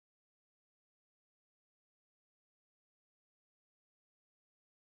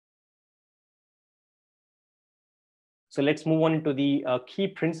So let's move on to the key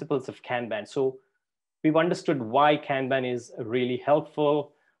principles of Kanban. So we've understood why Kanban is really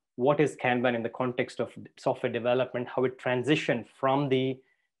helpful. What is Kanban in the context of software development, how it transitioned from the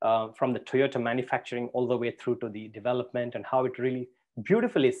Toyota manufacturing all the way through to the development, and how it really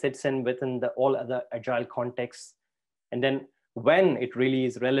beautifully sits in within the all other agile contexts. And then when it really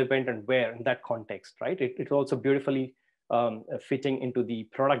is relevant and where in that context, right? It also beautifully fitting into the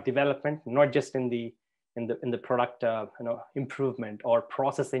product development, not just in the product improvement or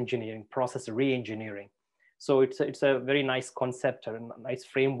process engineering, process re-engineering. So it's a very nice concept and a nice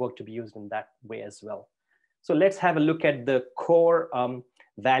framework to be used in that way as well. So let's have a look at the core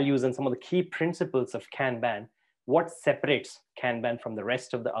values and some of the key principles of Kanban. What separates Kanban from the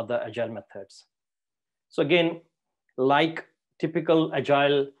rest of the other agile methods? So again, like typical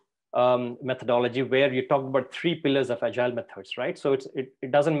agile methodology, where you talk about 3 pillars of agile methods, right? So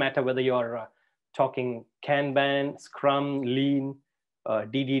it doesn't matter whether you're talking Kanban, Scrum, Lean,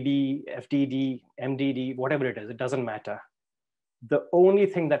 DDD, FDD, MDD, whatever it is, it doesn't matter. The only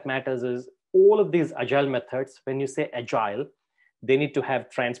thing that matters is all of these agile methods, when you say agile, they need to have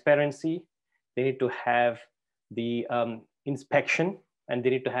transparency, they need to have the inspection, and they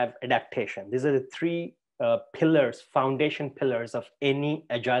need to have adaptation. These are the 3 pillars, foundation pillars of any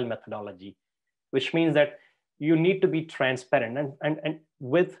agile methodology, which means that you need to be transparent. And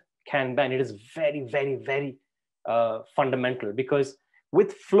with Kanban, it is very, very, very fundamental, because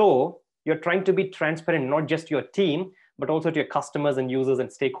with flow, you're trying to be transparent, not just to your team, but also to your customers and users and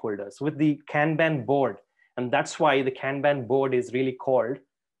stakeholders with the Kanban board. And that's why the Kanban board is really called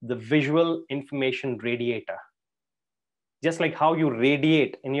the visual information radiator. Just like how you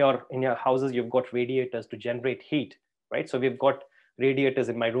radiate in your houses, you've got radiators to generate heat, right? So we've got radiators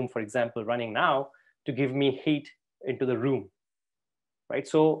in my room, for example, running now to give me heat into the room, right?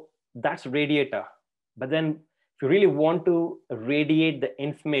 So that's radiator. But then if you really want to radiate the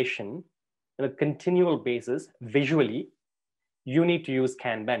information on a continual basis visually, you need to use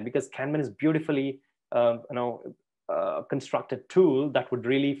Kanban, because Kanban is beautifully constructed tool that would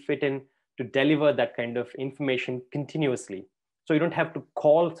really fit in to deliver that kind of information continuously. So you don't have to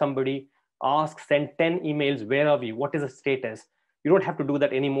call somebody, ask, send 10 emails, where are we, what is the status? You don't have to do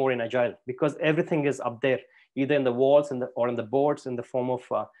that anymore in Agile, because everything is up there, either in the walls or in the boards in the form of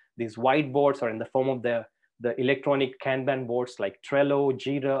these whiteboards, or in the form of the electronic Kanban boards like Trello,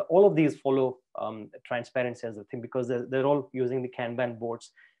 Jira. All of these follow transparency as a thing, because they're all using the Kanban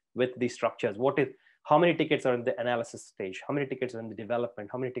boards with these structures. How many tickets are in the analysis stage? How many tickets are in the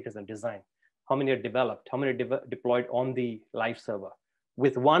development? How many tickets are in design? How many are developed? How many deployed on the live server?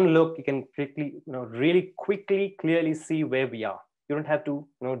 With one look, you can quickly, really quickly, clearly see where we are. You don't have to,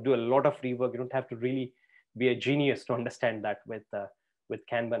 do a lot of rework. You don't have to really be a genius to understand that with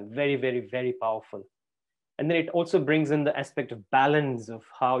Kanban. Very, very, very powerful. And then it also brings in the aspect of balance of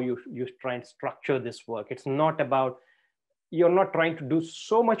how you try and structure this work. It's not about, you're not trying to do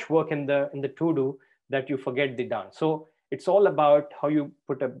so much work in the to-do that you forget the done. So it's all about how you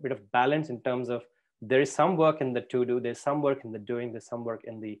put a bit of balance in terms of, there is some work in the to-do, there's some work in the doing, there's some work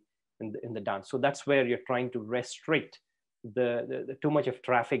in the done. So that's where you're trying to restrict the too much of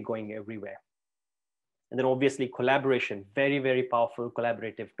traffic going everywhere. And then obviously collaboration, very, very powerful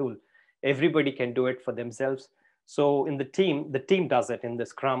collaborative tool. Everybody can do it for themselves. So in the team does it in the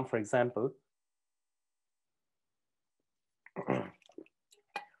Scrum, for example.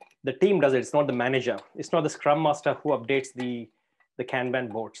 The team does it. It's not the manager. It's not the Scrum Master who updates the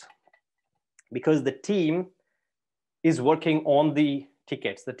Kanban boards, because the team is working on the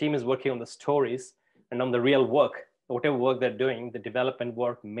tickets. The team is working on the stories and on the real work, whatever work they're doing, the development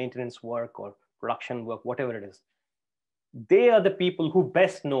work, maintenance work, or production work, whatever it is. They are the people who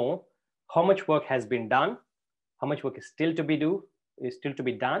best know how much work has been done, how much work is still to be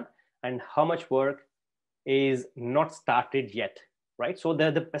done, and how much work is not started yet, right? So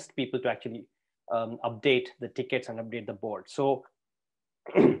they're the best people to actually update the tickets and update the board. So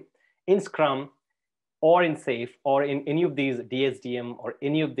in Scrum or in SAFe or in any of these DSDM or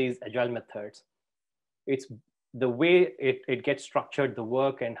any of these agile methods, it's the way it gets structured, the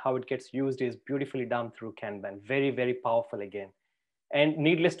work and how it gets used is beautifully done through Kanban. Very, very powerful again. And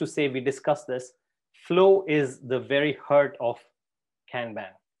needless to say, we discussed this, flow is the very heart of Kanban.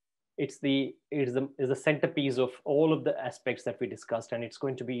 It's the centerpiece of all of the aspects that we discussed, and it's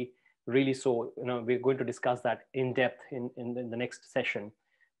going to be really so, we're going to discuss that in depth in the next session,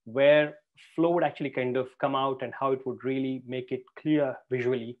 where flow would actually kind of come out and how it would really make it clear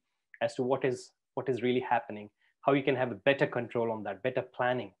visually as to what is really happening, how you can have a better control on that, better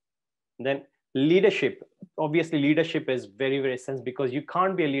planning. And then leadership, obviously leadership is very, very essential, because you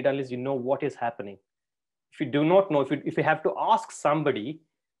can't be a leader unless you know what is happening. If you do not know, if you have to ask somebody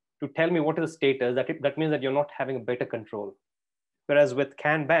to tell me what is the status, that means that you're not having a better control. Whereas with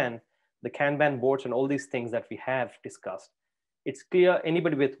Kanban, the Kanban boards and all these things that we have discussed, it's clear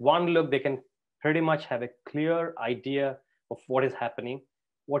anybody with one look, they can pretty much have a clear idea of what is happening,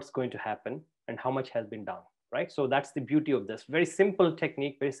 what's going to happen, and how much has been done, right? So that's the beauty of this. Very simple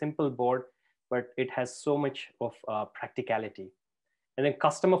technique, very simple board, but it has so much of practicality. And then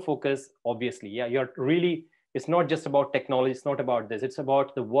customer focus, obviously, yeah, you're really, it's not just about technology, it's not about this, it's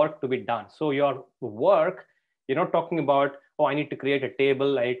about the work to be done. So your work, you're not talking about, oh, I need to create a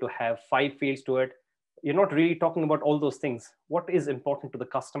table, I need to have 5 fields to it. You're not really talking about all those things. What is important to the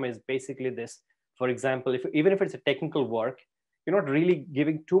customer is basically this. For example, even if it's a technical work, you're not really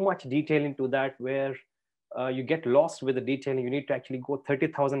giving too much detail into that, where you get lost with the detailing. You need to actually go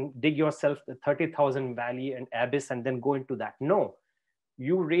 30,000, dig yourself the 30,000 valley and abyss, and then go into that. No,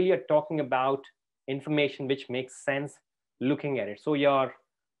 you really are talking about information which makes sense looking at it. So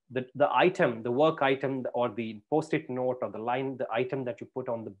the item, the work item, or the post-it note, or the item that you put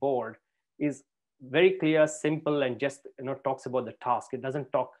on the board is very clear, simple, and just talks about the task. It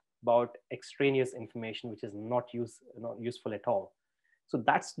doesn't talk about extraneous information which is not useful at all. So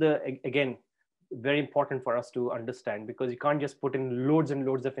that's again very important for us to understand, because you can't just put in loads and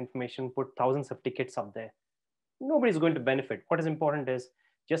loads of information, put thousands of tickets up there. Nobody's going to benefit. What is important is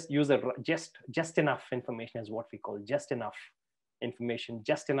just use just enough information, is what we call just enough information,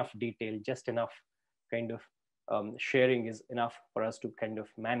 just enough detail, just enough kind of sharing is enough for us to kind of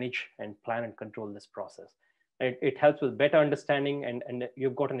manage and plan and control this process. It helps with better understanding, and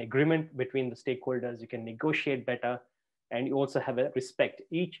you've got an agreement between the stakeholders. You can negotiate better, and you also have a respect.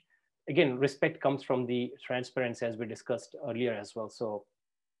 Again, respect comes from the transparency, as we discussed earlier as well. So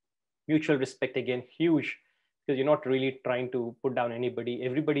mutual respect, again, huge, because you're not really trying to put down anybody.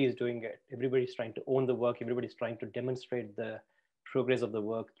 Everybody is doing it. Everybody's trying to own the work. Everybody's trying to demonstrate the progress of the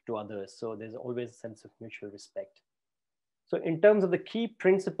work to others. So there's always a sense of mutual respect. So in terms of the key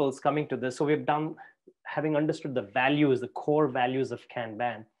principles coming to this, so we've done, having understood the values, the core values of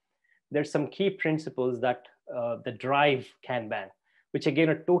Kanban, there's some key principles that drive Kanban, which again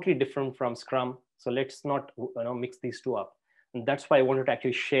are totally different from Scrum. So let's not mix these two up. And that's why I wanted to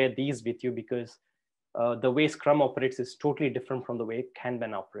actually share these with you, because the way Scrum operates is totally different from the way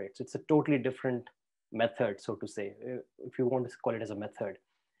Kanban operates. It's a totally different method, so to say, if you want to call it as a method.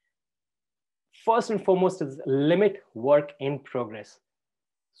 First and foremost is limit work in progress.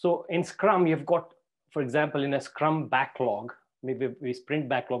 So in Scrum, you've got, for example, in a Scrum backlog, maybe we sprint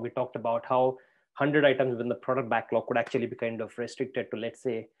backlog, we talked about how 100 items within the product backlog could actually be kind of restricted to, let's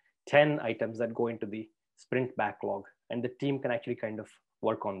say, 10 items that go into the sprint backlog, and the team can actually kind of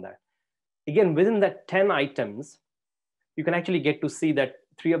work on that. Again, within that 10 items, you can actually get to see that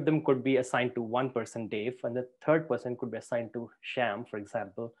 3 of them could be assigned to one person, Dave, and the third person could be assigned to Sham, for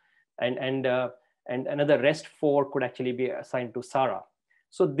example, and another rest 4 could actually be assigned to Sarah.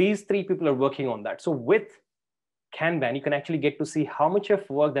 So these 3 people are working on that. So with Kanban, you can actually get to see how much of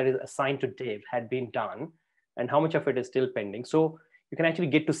work that is assigned to Dave had been done and how much of it is still pending. So you can actually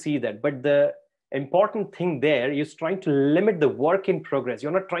get to see that. But the important thing there is trying to limit the work in progress.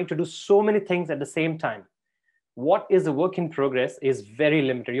 You're not trying to do so many things at the same time. What is a work in progress is very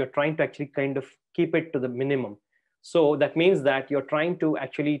limited. You're trying to actually kind of keep it to the minimum. So that means that you're trying to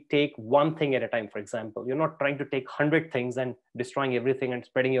actually take one thing at a time, for example. You're not trying to take 100 things and destroying everything and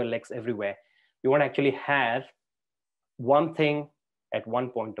spreading your legs everywhere. You want to actually have one thing at one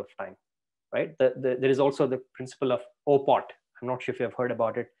point of time, right? There is also the principle of OPOT. I'm not sure if you have heard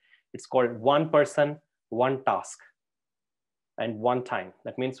about it. It's called one person, one task, and one time.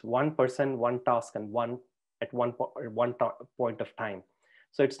 That means one person, one task, and one point of time.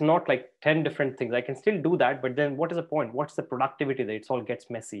 So it's not like 10 different things. I can still do that, but then what is the point? What's the productivity there? It all gets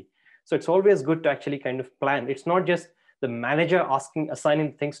messy. So it's always good to actually kind of plan. It's not just the manager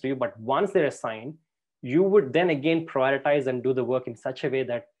assigning things to you, but once they're assigned, you would then again prioritize and do the work in such a way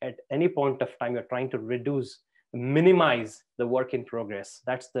that at any point of time, you're trying to minimize the work in progress.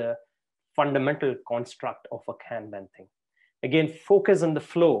 That's the fundamental construct of a Kanban thing. Again, focus on the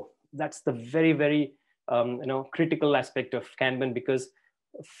flow. That's the very, very critical aspect of Kanban, because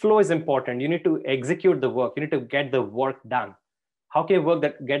flow is important. You need to execute the work. You need to get the work done. How can you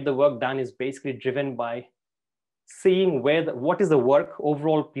get the work done is basically driven by seeing what is the work,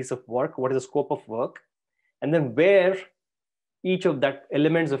 overall piece of work, what is the scope of work, and then where each of that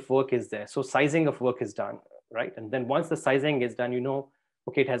elements of work is there. So sizing of work is done, right? And then once the sizing is done,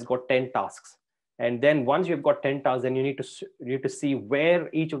 okay, it has got 10 tasks. And then once you've got 10 tasks, then you need to see where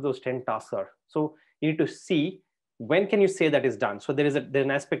each of those 10 tasks are. So you need to see when can you say that is done. So there's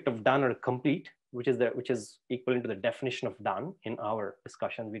an aspect of done or complete, which is equivalent to the definition of done in our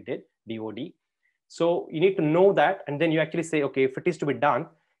discussion we did, DOD. So you need to know that, and then you actually say, okay, if it is to be done,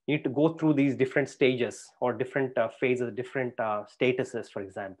 you need to go through these different stages or different phases, different statuses, for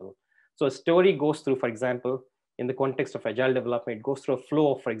example. So a story goes through, for example, in the context of agile development, it goes through a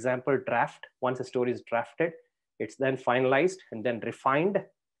flow of, for example, draft. Once a story is drafted, it's then finalized and then refined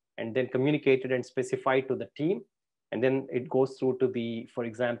and then communicated and specified to the team. And then it goes through to the, for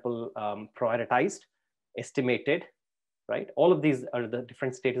example, prioritized, estimated, right? All of these are the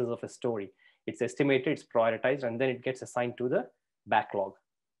different stages of a story. It's estimated, it's prioritized, and then it gets assigned to the backlog.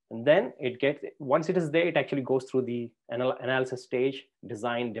 And then it gets, once it is there, it actually goes through the analysis stage,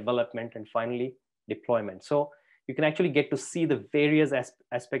 design, development, and finally deployment. So you can actually get to see the various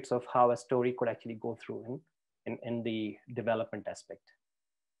aspects of how a story could actually go through in the development aspect.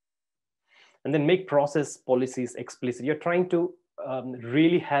 And then make process policies explicit. You're trying to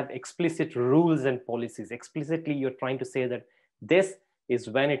really have explicit rules and policies. Explicitly, you're trying to say that this is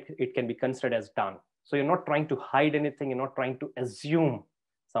when it can be considered as done. So you're not trying to hide anything. You're not trying to assume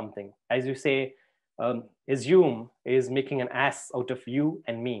something. As you say, assume is making an ass out of you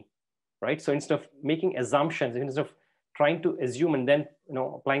and me, right? So instead of making assumptions, instead of trying to assume and then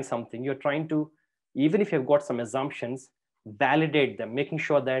applying something, you're trying to, even if you've got some assumptions, validate them, making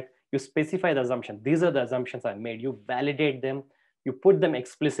sure that you specify the assumption. These are the assumptions I made. You validate them, you put them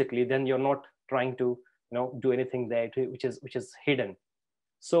explicitly, then you're not trying to do anything there which is hidden.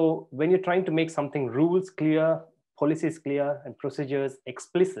 So when you're trying to make something rules clear, policies clear, and procedures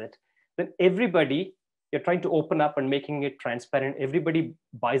explicit, then everybody, you're trying to open up and making it transparent. Everybody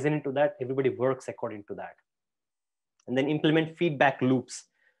buys into that. Everybody works according to that. And then implement feedback loops.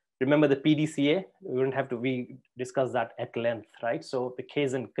 Remember the PDCA? We discussed that at length, right? So the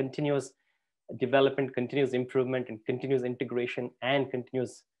Kaizen, continuous development, continuous improvement, and continuous integration and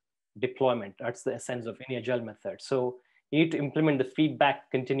continuous deployment. That's the essence of any agile method. So you need to implement the feedback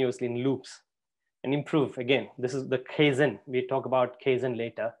continuously in loops and improve. Again, this is the Kaizen. We talk about Kaizen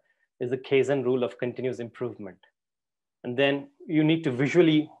later. Is the Kaizen rule of continuous improvement. And then you need to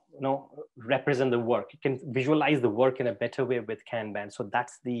visually represent the work. You can visualize the work in a better way with Kanban. So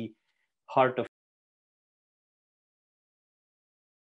that's the heart of